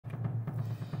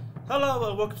Hello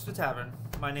and welcome to the tavern.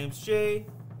 My name's Jay.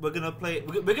 We're gonna play.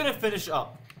 We're gonna finish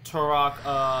up Turok.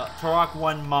 Turok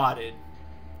 1 modded.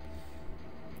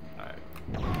 All right.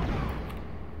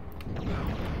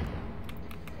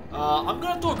 I'm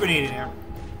gonna throw a grenade in here.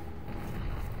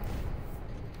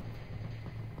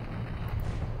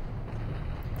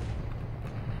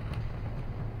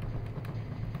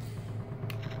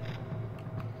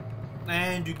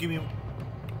 And you give me.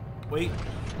 Wait.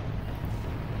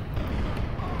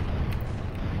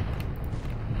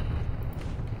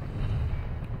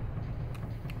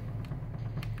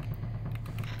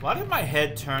 Why did my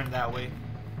head turn that way?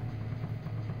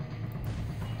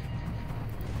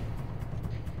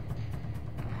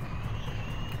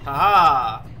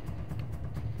 Haha!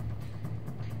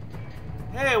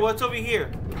 Hey, what's over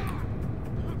here?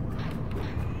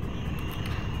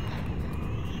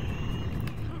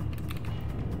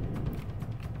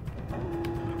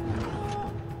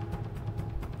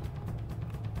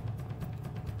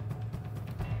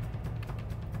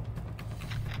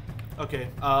 Okay,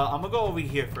 I'm gonna go over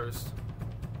here first.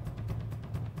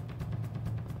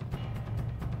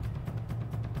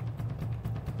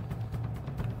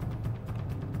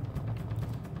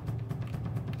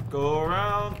 Go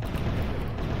around.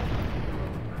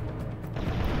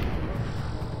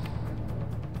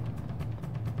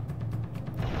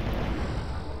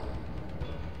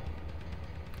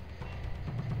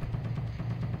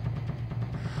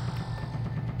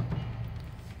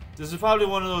 This is probably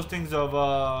one of those things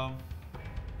of,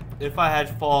 if I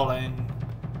had fallen.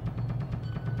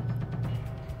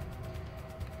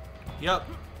 Yep.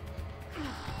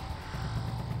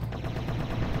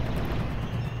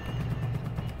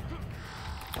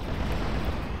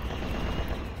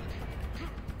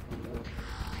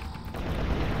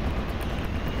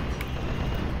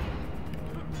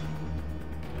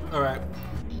 Alright.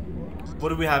 What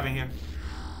do we have in here?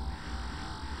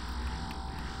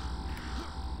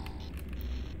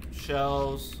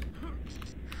 Shells.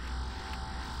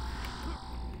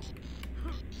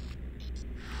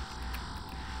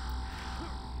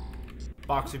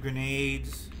 Box of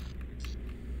grenades.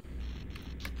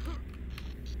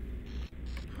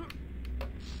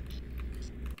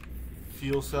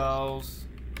 Fuel cells.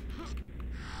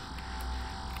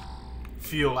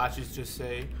 Fuel, I should just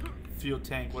say. Fuel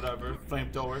tank, whatever.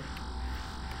 Flamethrower.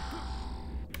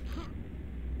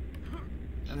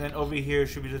 And then over here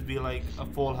should just be like a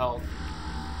full health.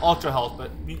 Ultra health,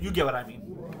 but you get what I mean.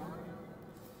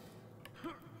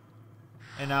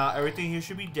 And now everything here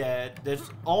should be dead. There's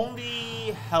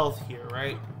only health here,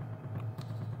 right?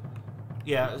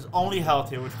 Yeah, there's only health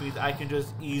here, which means I can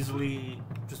just easily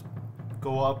just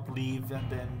go up, leave, and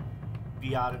then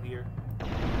be out of here.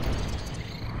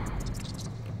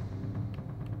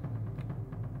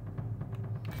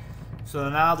 So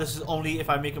now this is only if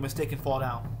I make a mistake and fall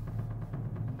down.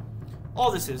 All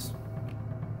this is.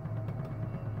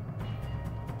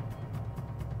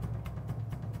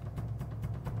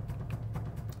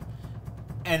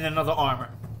 And another armor.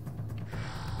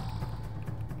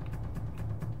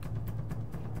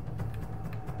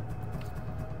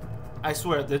 I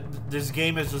swear that this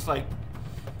game is just like,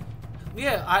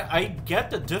 yeah, I get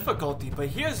the difficulty, but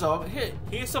here's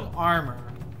some armor.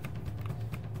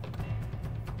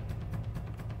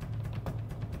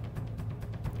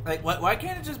 Like, why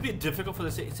can't it just be difficult for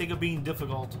the sake of being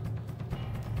difficult?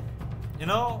 You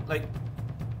know, like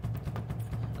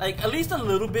at least a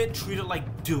little bit treat it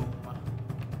like Doom.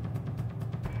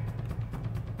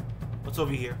 What's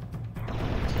over here?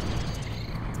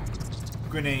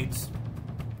 Grenades.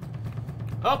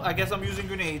 Oh, I guess I'm using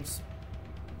grenades.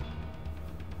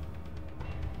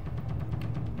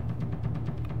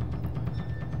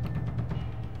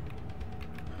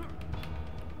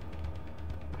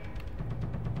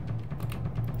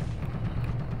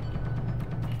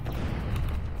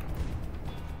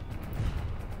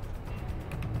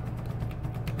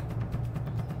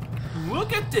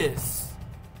 Look at this!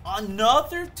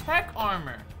 Another tech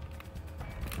armor.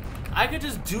 I could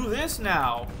just do this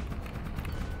now.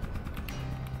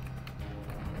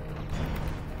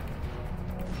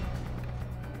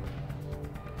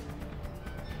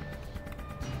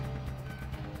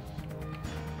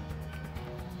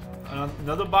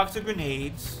 Another box of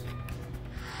grenades.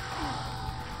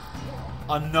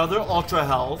 Another ultra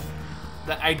health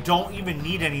that I don't even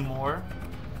need anymore.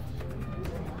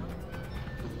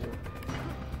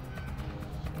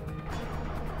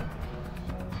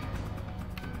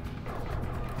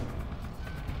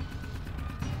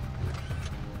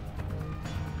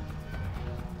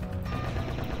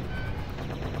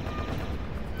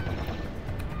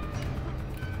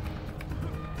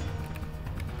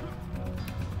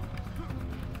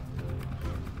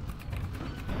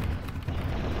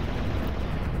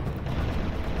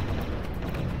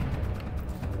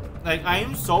 Like, I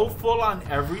am so full on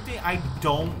everything, I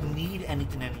don't need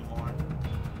anything anymore.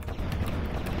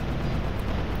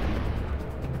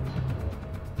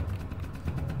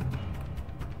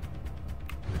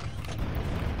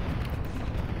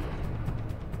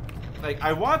 Like,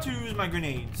 I want to use my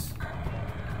grenades.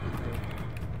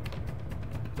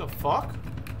 The fuck?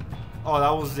 Oh,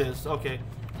 that was this. Okay.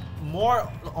 More.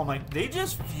 Oh my. They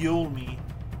just fueled me.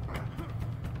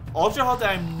 Ultra health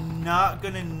that I'm not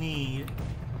gonna need.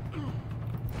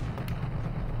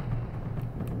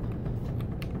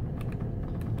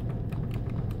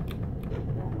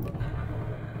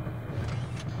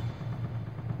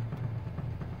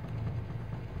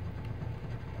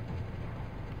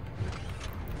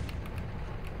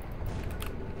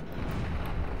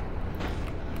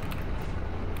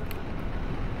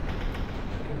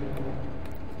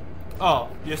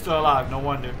 Oh, you're still alive. No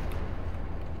wonder.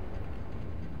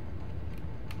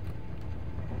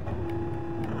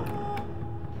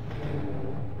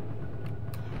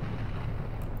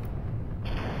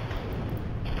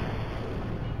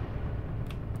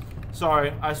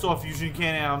 Sorry, I saw a fusion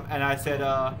cannon and I said,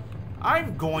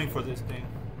 I'm going for this thing.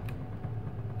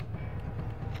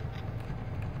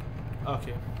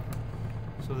 Okay.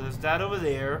 So there's that over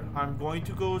there. I'm going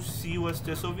to go see what's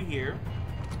this over here.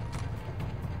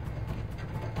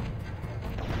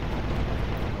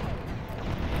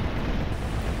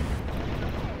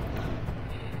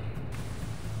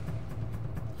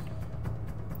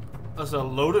 That's a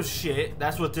load of shit.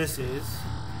 That's what this is.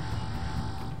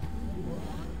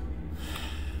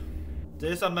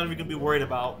 This I'm not even gonna be worried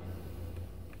about.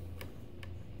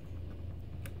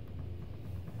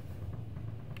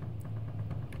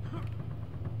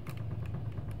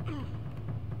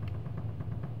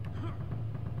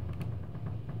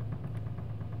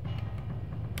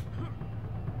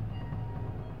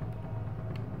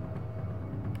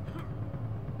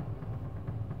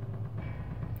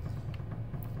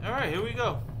 Alright, here we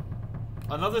go.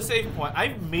 Another save point.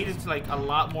 I've made it to like a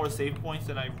lot more save points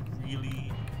than I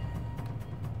really...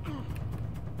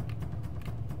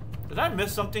 Did I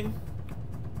miss something?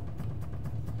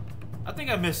 I think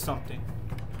I missed something.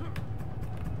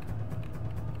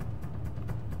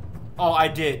 Oh, I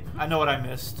did. I know what I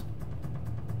missed.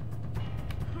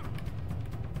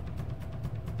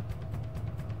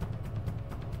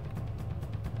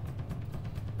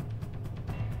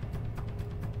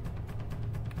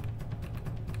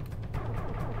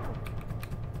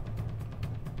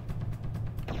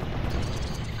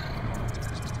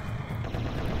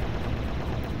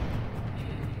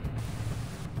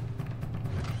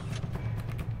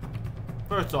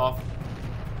 First off,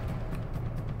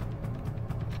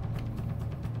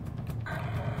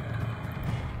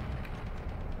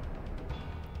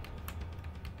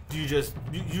 you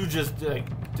just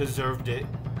like deserved it.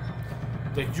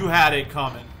 Like you had it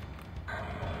coming.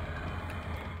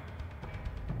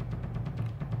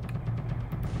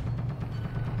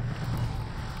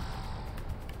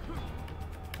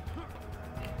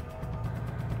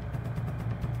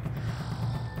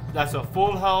 That's a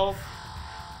full health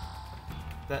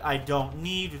that I don't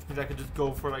need, which means I could just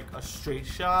go for like a straight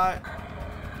shot.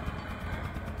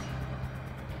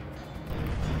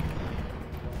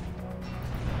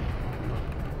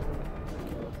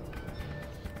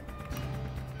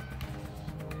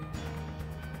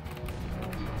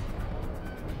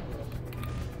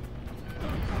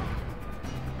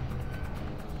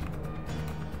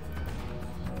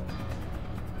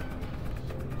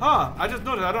 Huh, I just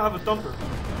noticed I don't have a thumper.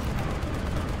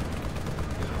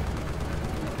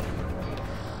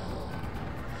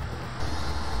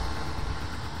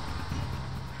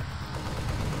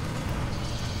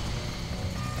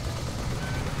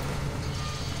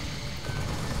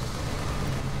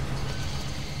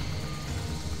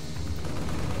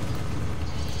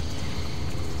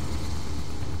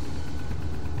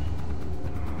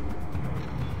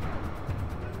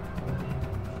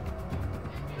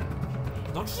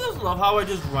 Don't you just love how I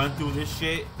just run through this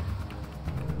shit?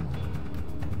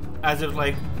 As if,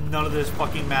 like, none of this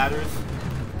fucking matters.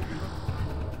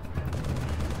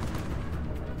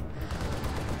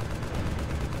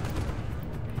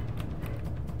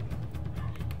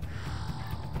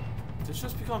 This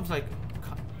just becomes, like,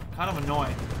 kind of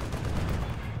annoying.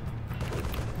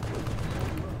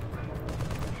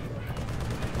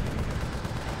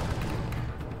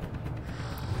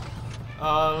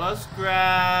 Let's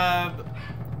grab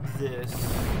this.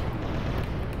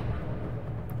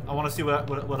 I want to see what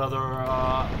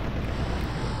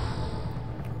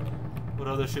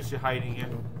other shit you're hiding here.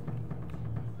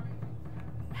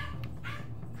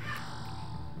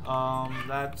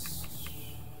 That's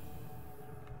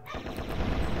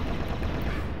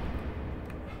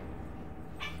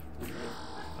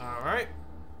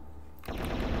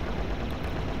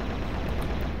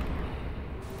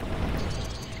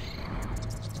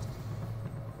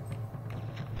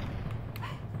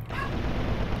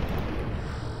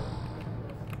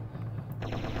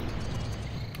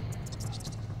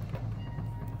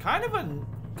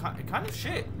kind of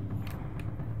shit.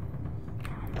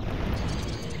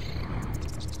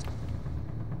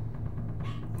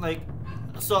 Like,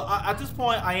 so at this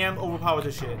point, I am overpowered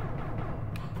as shit.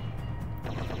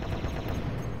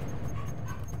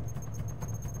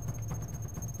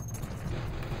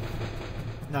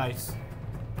 Nice.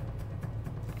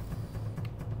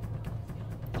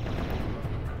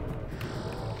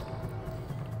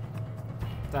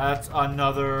 That's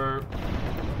another.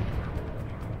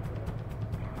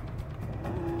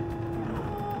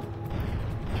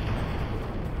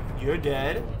 You're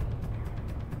dead.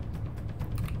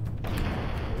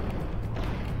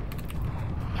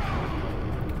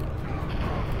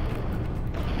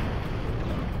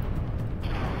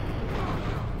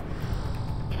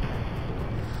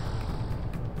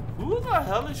 Who the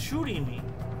hell is shooting me?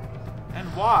 And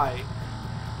why?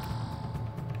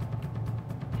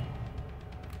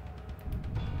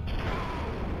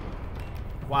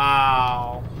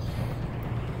 Wow.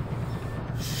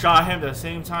 Shot him the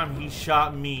same time he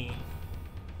shot me.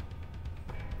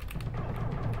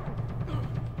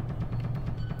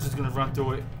 Just gonna run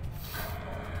through it.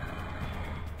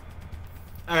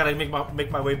 I gotta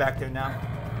make my way back there now.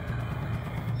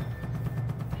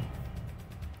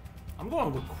 I'm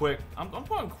going quick. I'm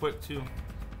going quick too.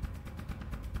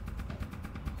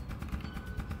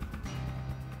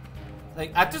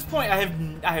 Like at this point,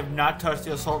 I have not touched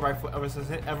the assault rifle ever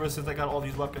since I got all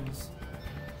these weapons.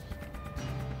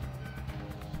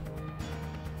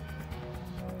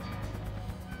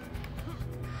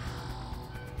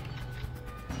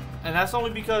 And that's only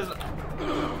because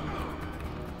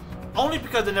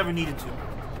I never needed to.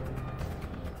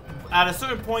 At a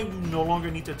certain point, you no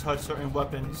longer need to touch certain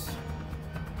weapons.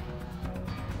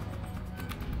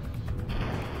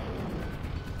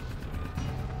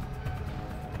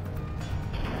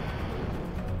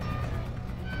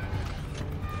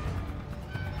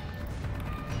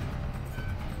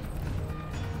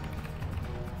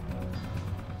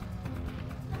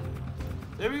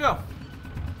 There we go.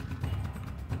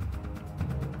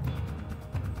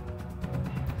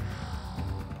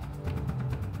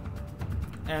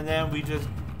 And then we just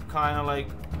kind of like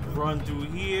run through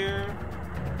here.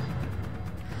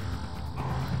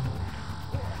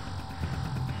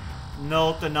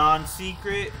 Note the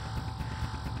non-secret.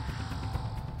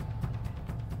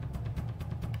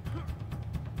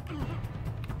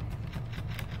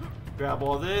 Grab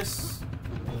all this.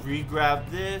 Re-grab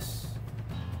this.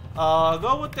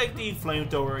 Go with like the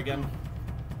flamethrower again.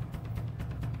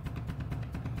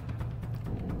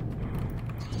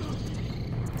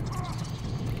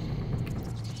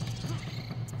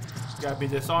 Grab me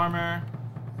this armor.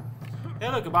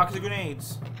 Hey, look, a box of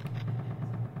grenades.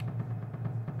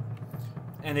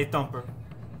 And a thumper.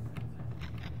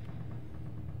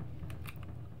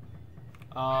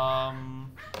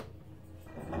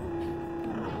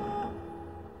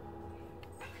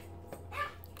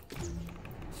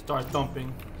 Start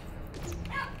thumping.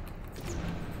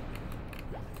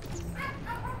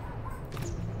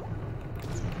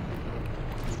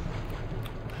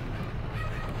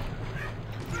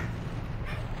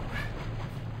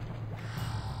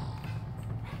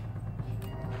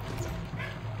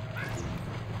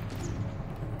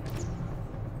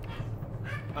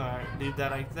 Alright, leave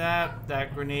that like that.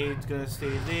 That grenade's gonna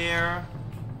stay there.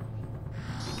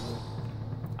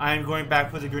 I'm going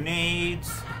back for the grenades.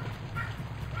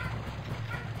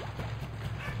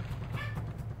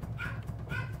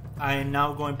 I am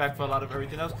now going back for a lot of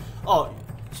everything else. Oh,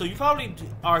 so you probably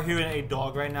are hearing a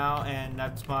dog right now, and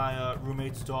that's my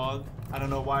roommate's dog. I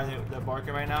don't know why they're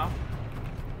barking right now,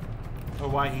 or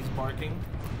why he's barking.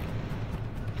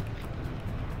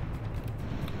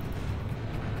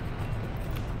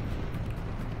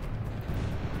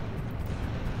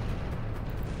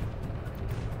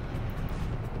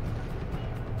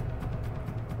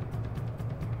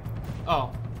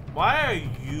 Oh, why are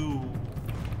you...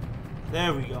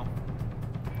 There we go.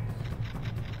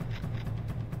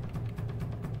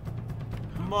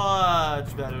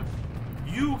 Much better.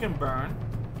 You can burn.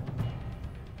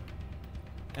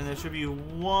 And there should be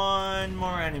one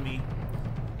more enemy.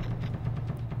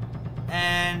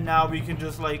 And now we can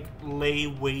just like lay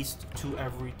waste to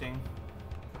everything.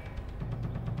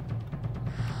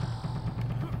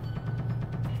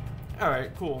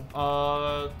 Alright, cool.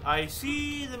 I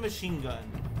see the machine gun.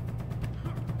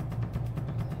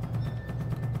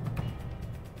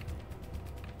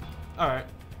 Alright.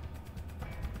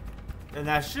 And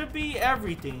that should be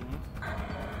everything.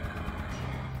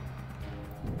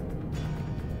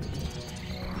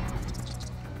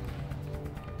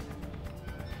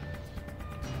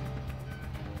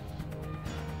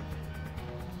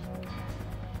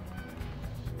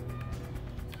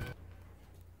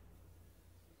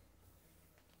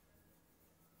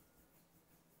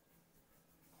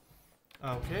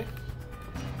 Okay.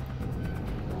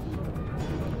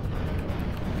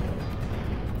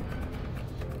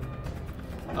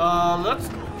 Let's.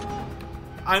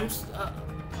 I'm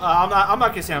not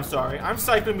gonna say I'm sorry. I'm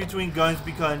cycling between guns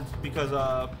because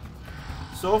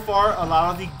so far a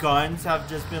lot of the guns have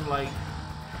just been like,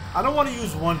 I don't want to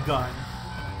use one gun.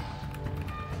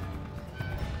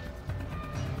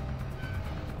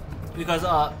 Because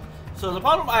so the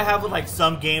problem I have with like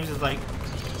some games is like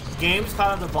games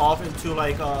kind of evolve into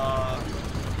like a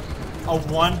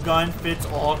one gun fits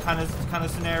all kind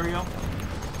of scenario.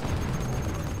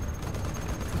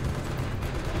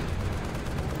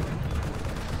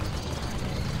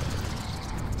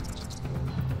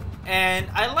 And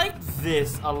I like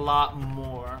this a lot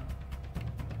more.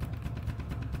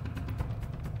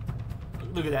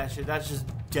 Look at that shit. That's just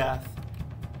death.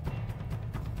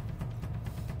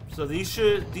 So these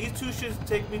two should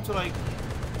take me to like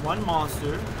one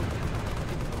monster.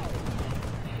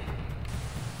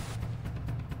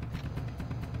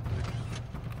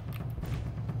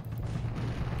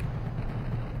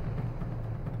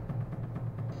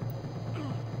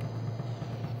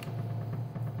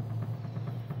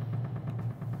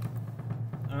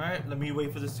 Alright, let me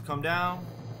wait for this to come down.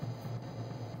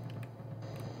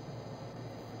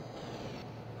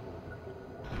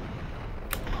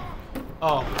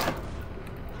 Oh.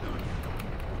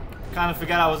 Kind of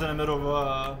forgot I was in the middle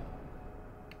of a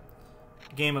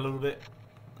game a little bit.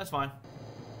 That's fine.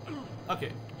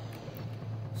 Okay.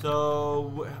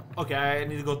 So, okay, I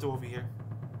need to go through over here.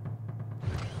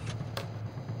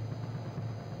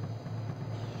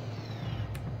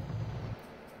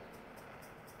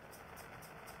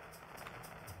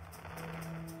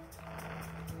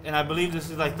 And I believe this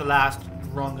is like the last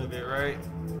rung of it, right?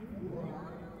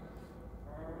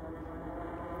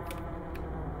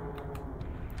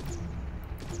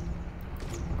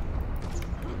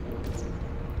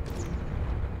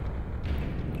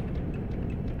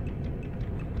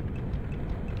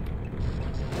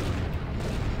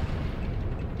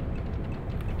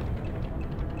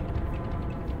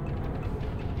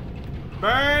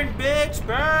 Burn, bitch,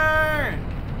 burn!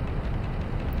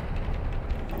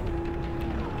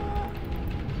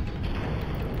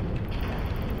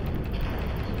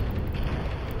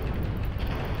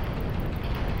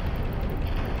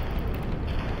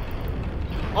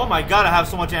 Oh my god, I have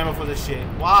so much ammo for this shit.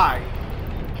 Why?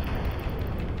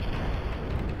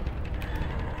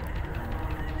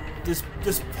 This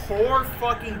poor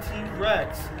fucking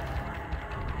T-Rex.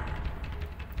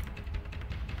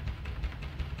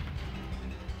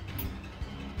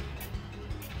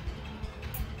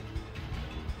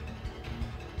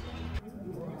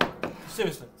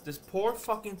 Seriously, this poor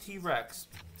fucking T-Rex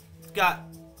got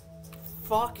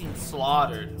fucking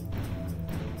slaughtered.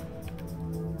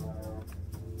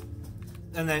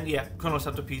 And then, yeah,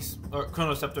 Chronoceptor piece, or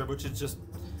Chronoceptor, which is just,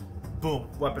 boom,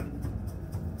 weapon.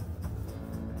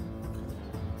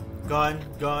 Gun,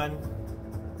 gun.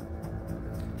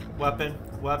 Weapon,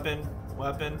 weapon,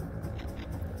 weapon.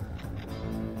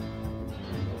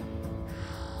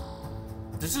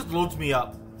 This just loads me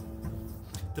up.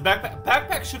 The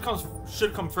backpack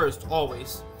should come first,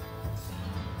 always.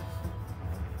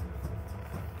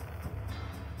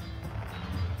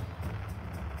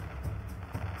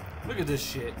 Look at this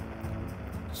shit.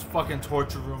 This fucking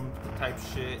torture room type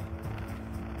shit.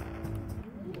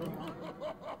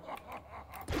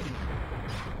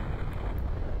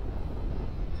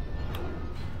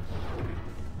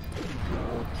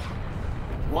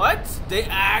 What? They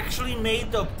actually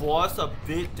made the boss a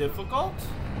bit difficult?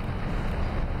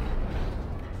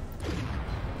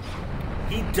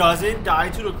 He doesn't die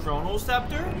to the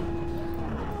Chronoceptor?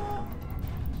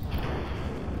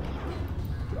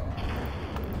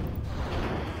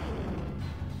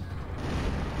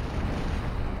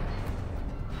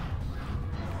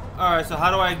 Alright, so how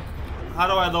do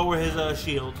I lower his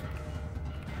shield?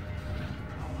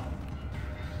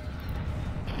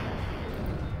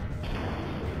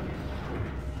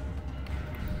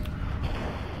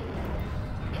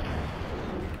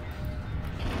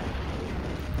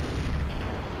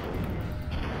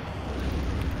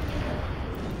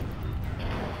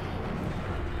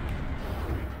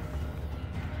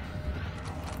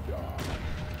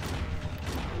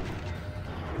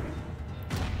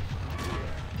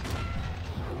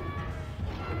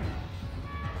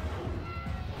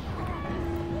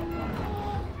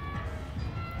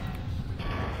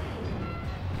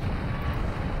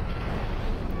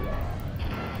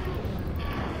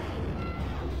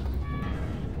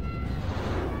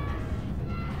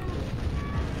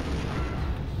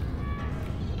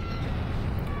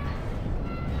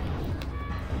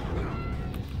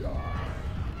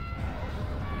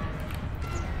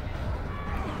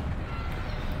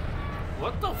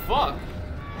 fuck?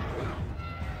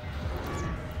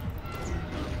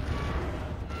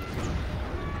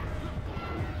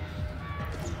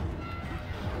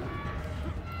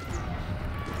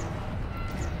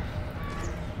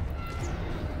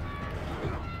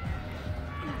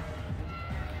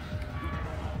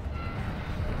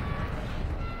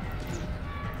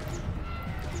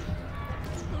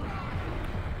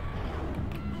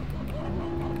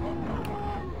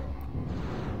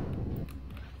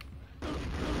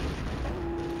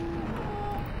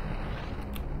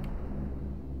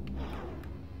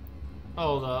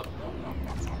 Hold up.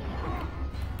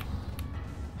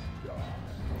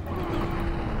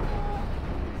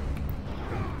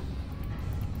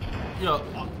 Yo,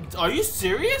 are you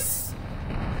serious?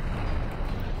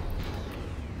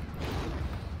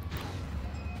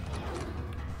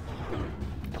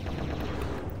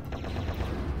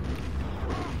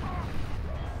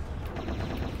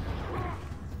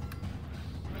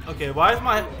 Okay, why is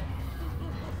my...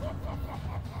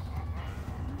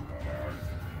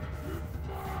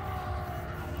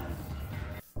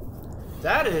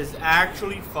 That is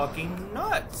actually fucking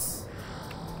nuts.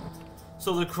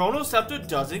 So the Chronoceptor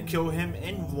doesn't kill him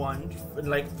in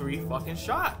like 3 fucking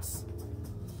shots.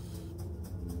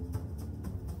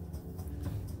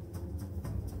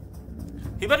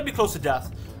 He better be close to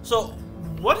death. So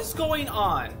what is going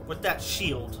on with that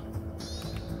shield?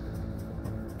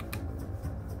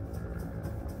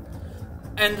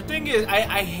 And the thing is,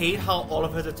 I hate how all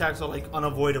of his attacks are like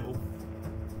unavoidable.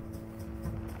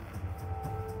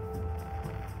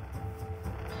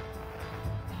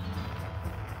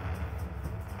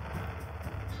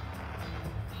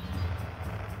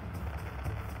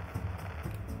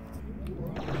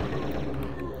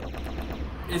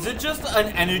 Is it just an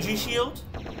energy shield?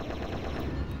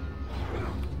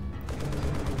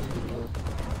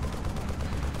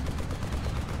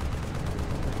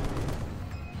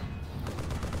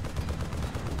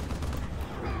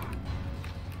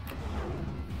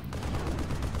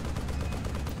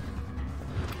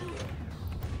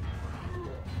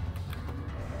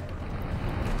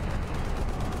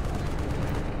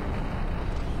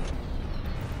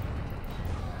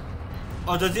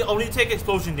 Or does it only take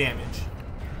explosion damage?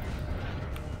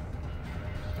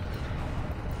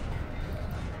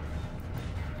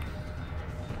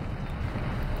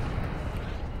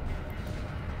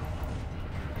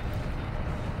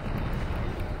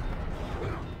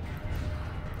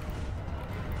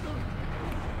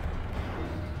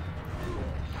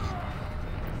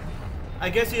 I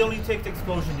guess he only takes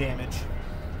explosion damage.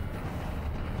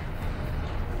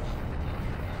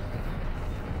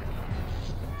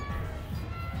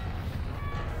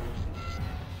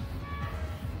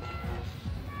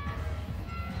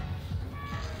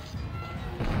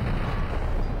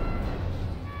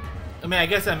 I mean, I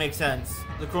guess that makes sense.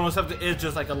 The Chronoceptor is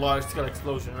just like a large-scale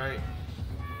explosion, right?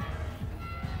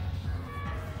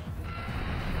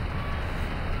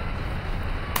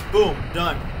 Boom,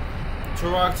 done.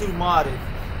 Turok 2 modded.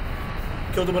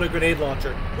 Killed him with a grenade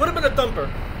launcher. Would have been a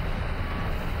thumper.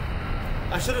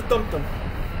 I should have thumped him.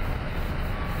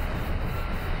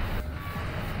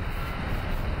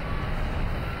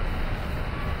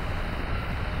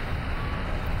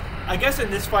 I guess in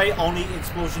this fight, only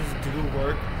explosions do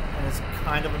work, and it's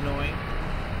kind of annoying.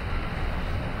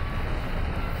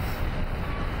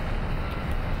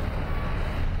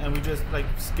 And we just, like,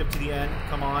 skip to the end.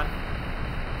 Come on.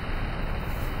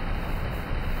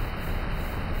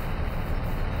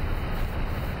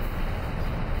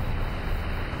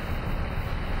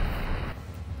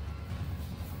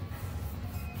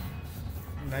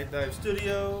 Night Dive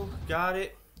Studio, got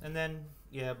it, and then,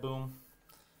 yeah, boom.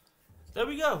 There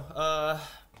we go.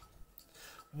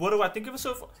 What do I think of it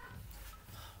so far?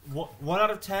 1 out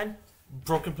of 10,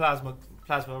 broken plasma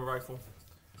rifle.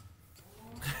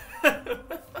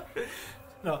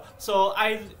 No, so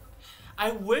I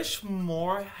wish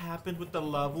more happened with the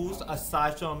levels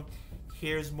aside from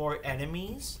here's more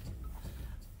enemies.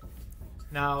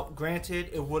 Now, granted,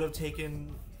 it would have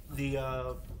taken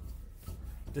the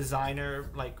designer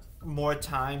like more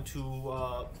time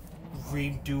to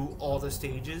redo all the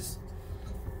stages,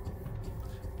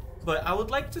 but I would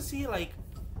like to see like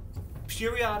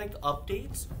periodic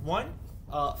updates. One,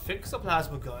 fix a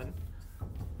plasma gun.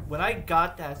 When I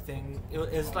got that thing,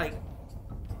 it's like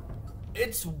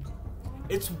it's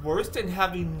worse than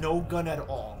having no gun at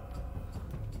all,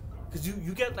 because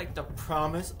you get like the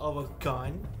promise of a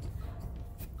gun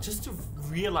just to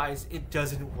realize it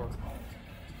doesn't work.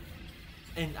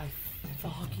 And I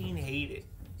fucking hate it.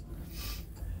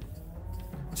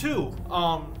 2,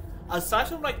 aside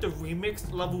from like the remix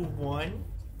level 1,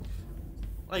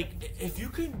 like if you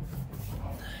can,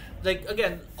 like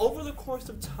again, over the course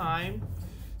of time,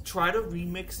 try to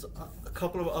remix a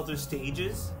couple of other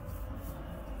stages.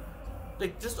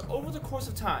 Like just over the course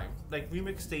of time, like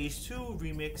remix stage 2,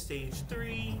 remix stage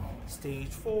 3, stage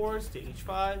 4, stage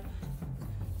 5.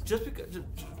 Just because,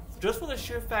 just for the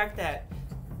sheer fact that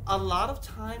a lot of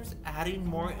times adding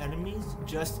more enemies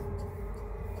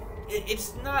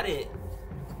it's not it.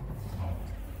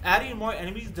 Adding more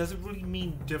enemies doesn't really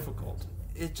mean difficult.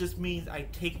 It just means I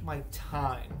take my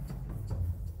time.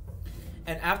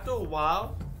 And after a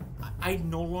while, I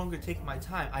no longer take my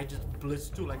time. I just blitz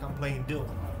through like I'm playing Doom.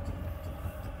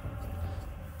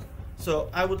 So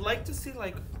I would like to see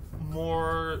like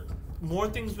more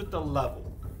things with the level.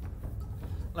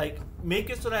 Like make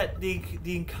it so that the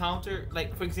encounter,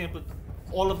 like for example,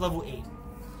 all of level 8.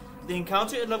 The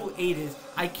encounter at level 8 is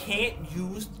I can't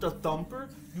use the thumper.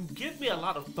 You give me a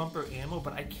lot of thumper ammo,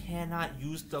 but I cannot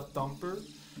use the thumper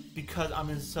because I'm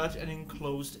in such an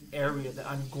enclosed area that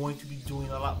I'm going to be doing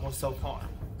a lot more self-harm.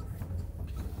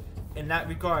 In that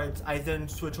regards, I then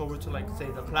switch over to like say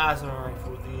the plasma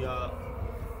rifle,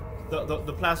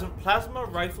 the plasma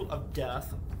rifle of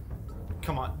death.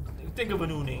 Come on, think of a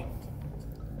new name.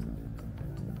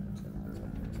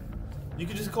 You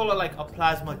could just call it like a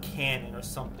plasma cannon or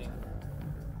something.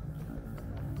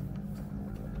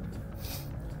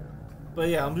 But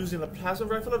yeah, I'm using the plasma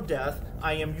rifle of death.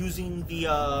 I am using the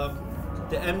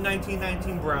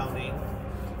M1919 Browning.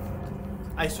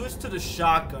 I switched to the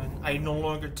shotgun. I no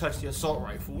longer touch the assault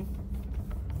rifle.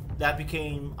 That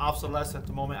became obsolescent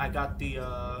the moment I got the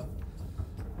a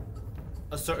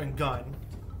certain gun.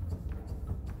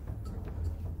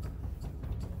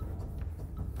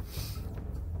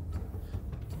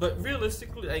 But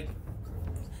realistically, like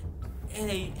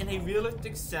in a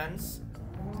realistic sense,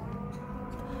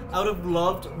 I would have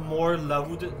loved more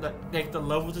level, like the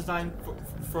level design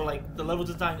for like the level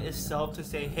design itself to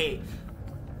say, hey,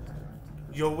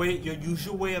 your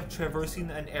usual way of traversing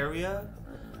an area,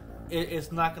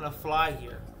 it's not gonna fly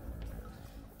here.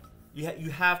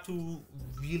 You have to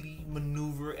really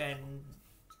maneuver and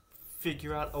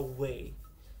figure out a way.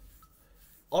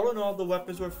 All in all, the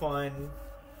weapons were fun.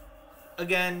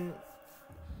 Again,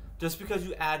 just because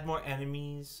you add more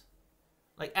enemies,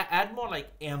 like add more like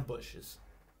ambushes,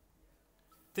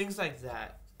 things like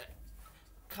that.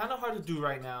 Kind of hard to do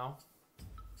right now,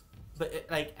 but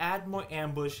like add more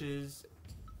ambushes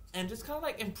and just kind of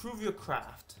like improve your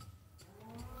craft.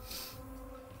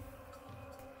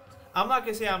 I'm not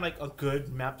gonna say I'm like a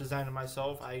good map designer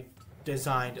myself. I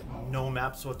designed no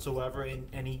maps whatsoever in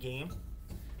any game,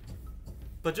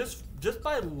 but just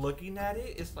by looking at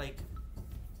it, it's like,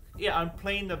 yeah, I'm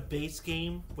playing the base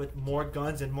game with more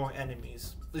guns and more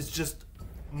enemies. It's just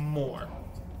more.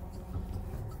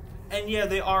 And yeah,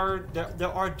 there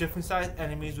are different sized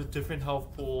enemies with different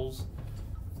health pools.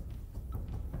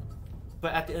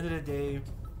 But at the end of the day,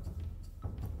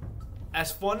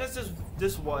 as fun as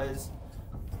this was,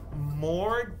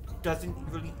 more doesn't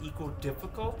really equal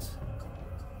difficult.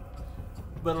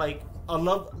 But like I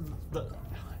love the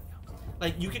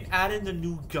like you can add in the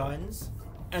new guns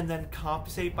and then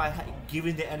compensate by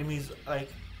giving the enemies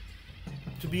like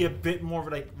to be a bit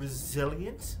more like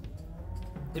resilient.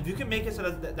 If you can make it so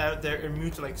that they're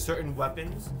immune to like certain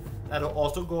weapons, that'll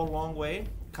also go a long way.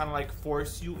 Kind of like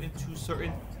force you into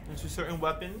certain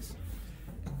weapons,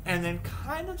 and then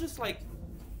kind of just like,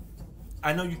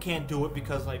 I know you can't do it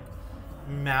because like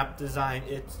map design,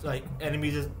 it's like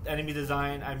enemy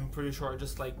design. I'm pretty sure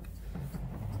just like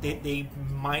they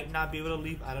might not be able to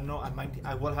leave. I don't know.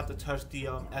 I will have to touch the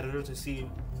editor to see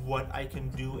what I can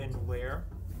do and where.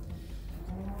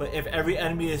 But if every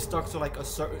enemy is stuck to like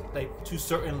to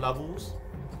certain levels,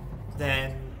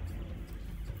 then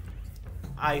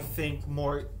I think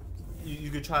more you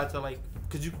could try to like,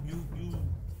 because you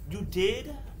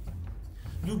did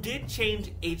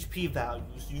change HP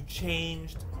values. You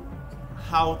changed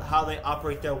how they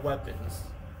operate their weapons.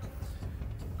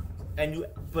 And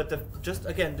just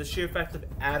again, the sheer fact of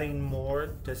adding more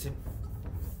doesn't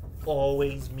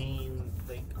always mean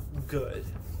like good.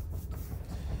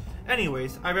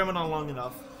 Anyways, I rambled on long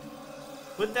enough.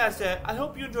 With that said, I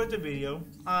hope you enjoyed the video.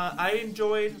 I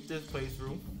enjoyed this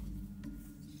playthrough.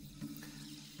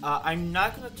 I'm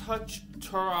not gonna touch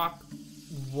Turok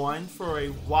 1 for a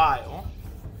while.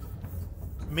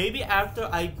 Maybe after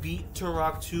I beat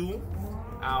Turok 2,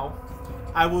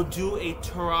 I will do a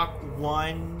Turok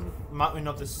 1 Mountain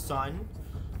of the Sun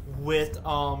with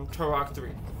Turok 3.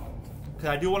 Because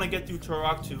I do want to get through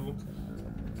Turok 2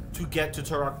 to get to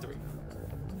Turok 3.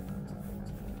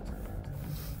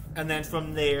 And then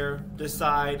from there,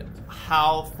 decide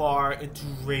how far into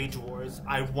Rage Wars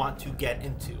I want to get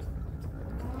into.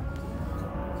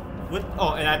 With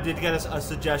and I did get a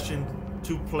suggestion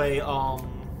to play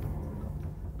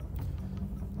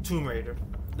Tomb Raider,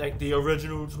 like the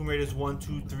original Tomb Raiders 1,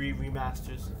 2, 3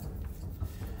 remasters.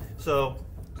 So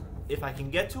if I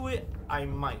can get to it, I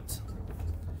might.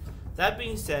 That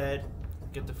being said,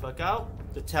 get the fuck out.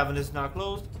 The tavern is not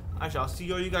closed. I shall see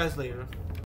all you guys later.